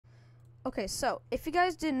Okay, so if you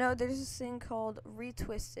guys didn't know, there's this thing called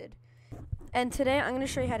ReTwisted, and today I'm going to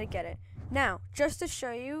show you how to get it. Now, just to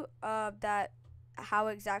show you that how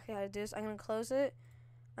exactly how to do this, I'm going to close it.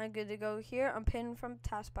 I'm good to go here. I'm pinned from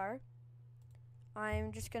taskbar.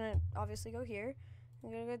 I'm just going to obviously go here.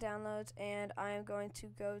 I'm going to go downloads, and I am going to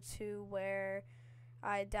go to where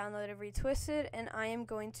I downloaded ReTwisted, and I am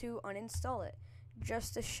going to uninstall it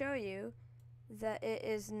just to show you that it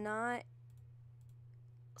is not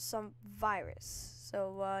some virus.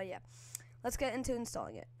 So yeah, let's get into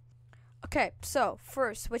installing it. Okay, so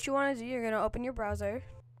first what you want to do, you're going to open your browser.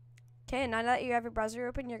 Okay, now that you have your browser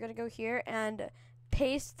open, you're going to go here and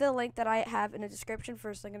paste the link that I have in the description,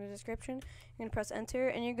 first link in the description. You're going to press enter,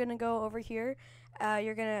 and you're going to go over here.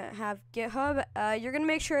 You're going to have GitHub. You're going to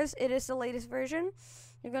make sure it is the latest version.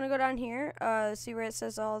 You're going to go down here, see where it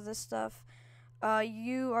says all this stuff.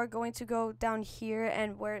 You are going to go down here,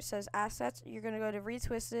 and where it says assets, you're going to go to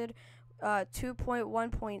ReTwisted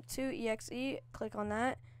 2.1.2 exe. Click on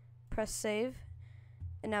that, press save,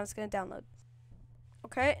 and now it's going to download.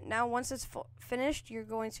 Okay, now once it's finished, you're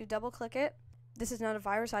going to double click it. This is not a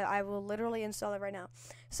virus. I will literally install it right now.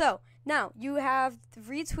 So now you have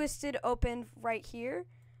ReTwisted open right here.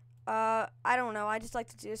 I don't know, I just like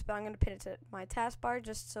to do this, but I'm going to pin it to my taskbar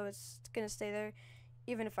just so it's going to stay there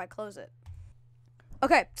even if I close it.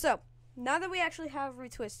 Okay, so now that we actually have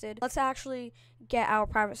ReTwisted, let's actually get our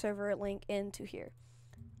private server link into here.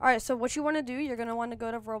 Alright, so what you want to do, you're going to want to go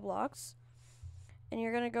to Roblox, and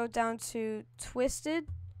you're going to go down to Twisted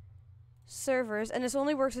Servers, and this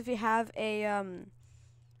only works if you have a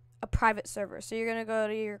private server. So you're going to go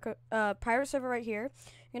to your private server right here.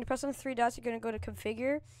 You're going to press on the three dots, you're going to go to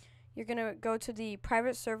Configure. You're going to go to the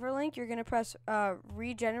private server link, you're going to press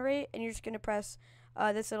Regenerate, and you're just going to press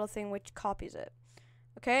this little thing which copies it.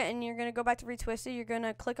 Okay, and you're going to go back to ReTwisted. You're going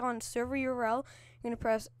to click on server URL. You're going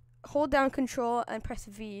to hold down Control and press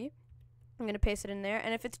V. I'm going to paste it in there.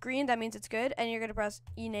 And if it's green, that means it's good. And you're going to press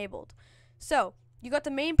enabled. So you got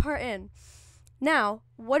the main part in. Now,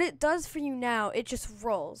 what it does for you now, it just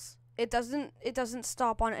rolls. It doesn't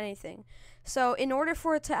stop on anything. So in order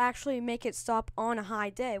for it to actually make it stop on a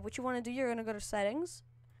high day, what you want to do, you're going to go to settings.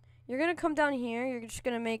 You're going to come down here. You're just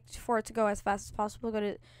going to make for it to go as fast as possible. Go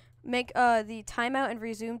to make the timeout and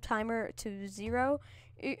resume timer to 0.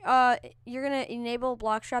 You're going to enable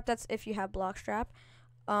blockstrap. That's if you have blockstrap.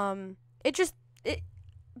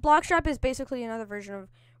 Blockstrap is basically another version of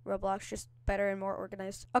Roblox, just better and more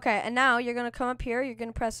organized. Okay, and now you're going to come up here. You're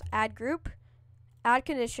going to press add group, add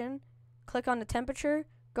condition, click on the temperature,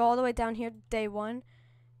 go all the way down here to day 1,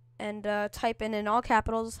 and type in all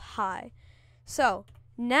capitals high. So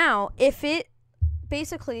now if it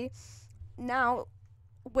basically now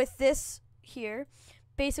with this here,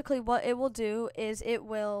 basically what it will do is it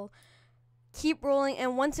will keep rolling,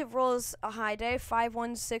 and once it rolls a high day, 5,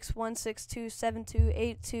 1, 6, 1, 6, 2, 7, 2,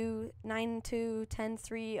 8, 2, 9, 2, 10,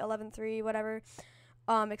 3, 11, 3, whatever,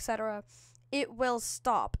 etc., it will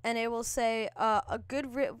stop, and it will say a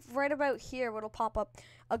good right about here what'll pop up,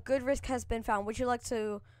 a good risk has been found. Would you like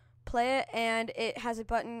to play it? And it has a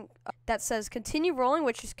button that says continue rolling,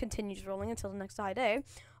 which just continues rolling until the next high day,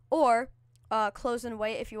 or close and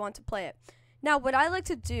wait if you want to play it. Now what I like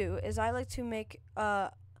to do is I like to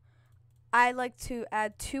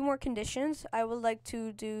add 2 more conditions. I would like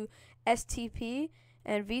to do STP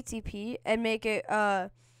and VTP and make it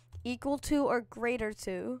equal to or greater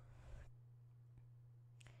to.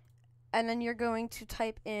 And then you're going to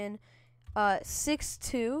type in 6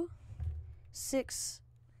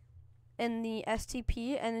 in the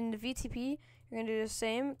STP, and in the VTP you're going to do the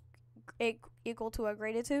same, equal to or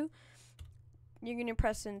greater to. You're going to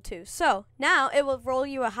press in 2. So now it will roll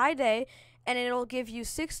you a high day, and it'll give you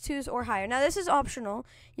 6 2s or higher. Now this is optional.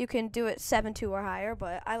 You can do it 7 2 or higher,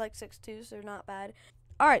 but I like 6 2s. They're not bad.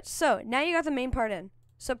 Alright, so now you got the main part in.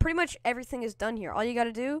 So pretty much everything is done here. All you got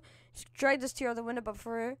to do is drag this to your other window, but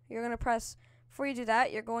before you do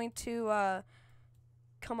that, you're going to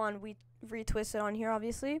ReTwist it on here,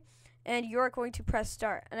 obviously, and you're going to press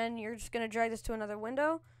start, and then you're just going to drag this to another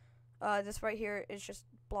window. This right here is just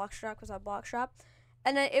blockstrap without blockstrap,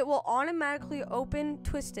 and then it will automatically open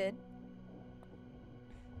Twisted.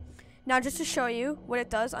 Now just to show you what it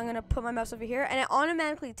does, I'm going to put my mouse over here, and it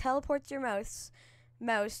automatically teleports your mouse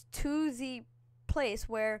to the place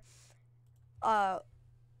where the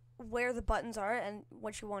buttons are and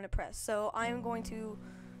what you want to press. So I'm going to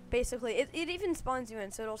basically, it even spawns you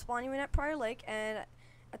in, so it'll spawn you in at Prior Lake and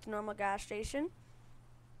at the normal gas station,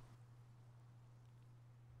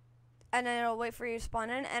 and then it'll wait for you to spawn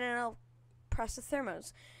in, and then it'll press the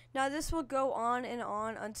thermos. Now this will go on and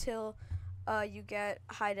on until you get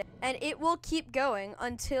high day. and it will keep going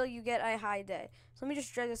until you get a high day. So let me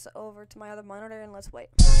just drag this over to my other monitor and let's wait.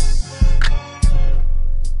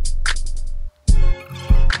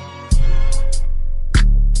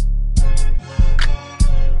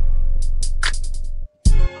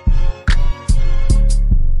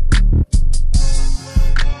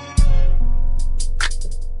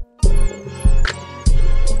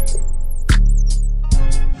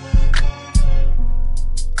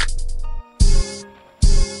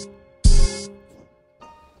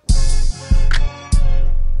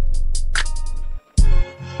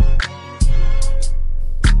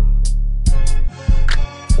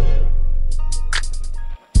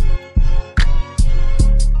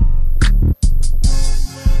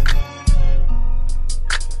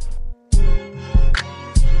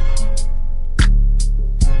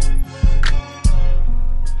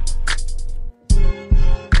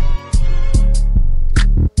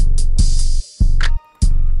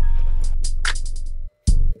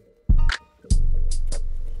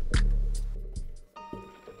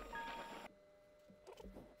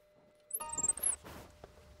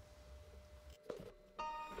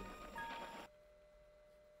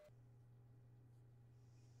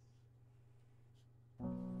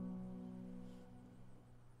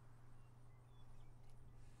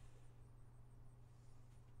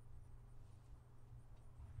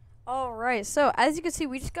 Alright, so as you can see,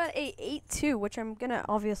 we just got a 8-2, which I'm gonna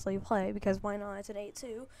obviously play because why not? It's an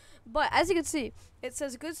 8-2. But as you can see, it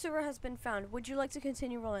says good server has been found. Would you like to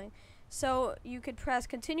continue rolling? So you could press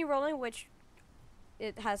continue rolling, which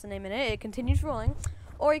it has a name in it. It continues rolling.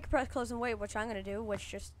 Or you can press close and wait, which I'm gonna do, which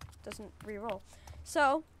just doesn't re-roll.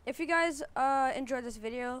 So if you guys enjoyed this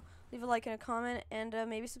video, leave a like and a comment, and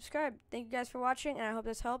maybe subscribe. Thank you guys for watching, and I hope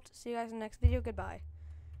this helped. See you guys in the next video. Goodbye.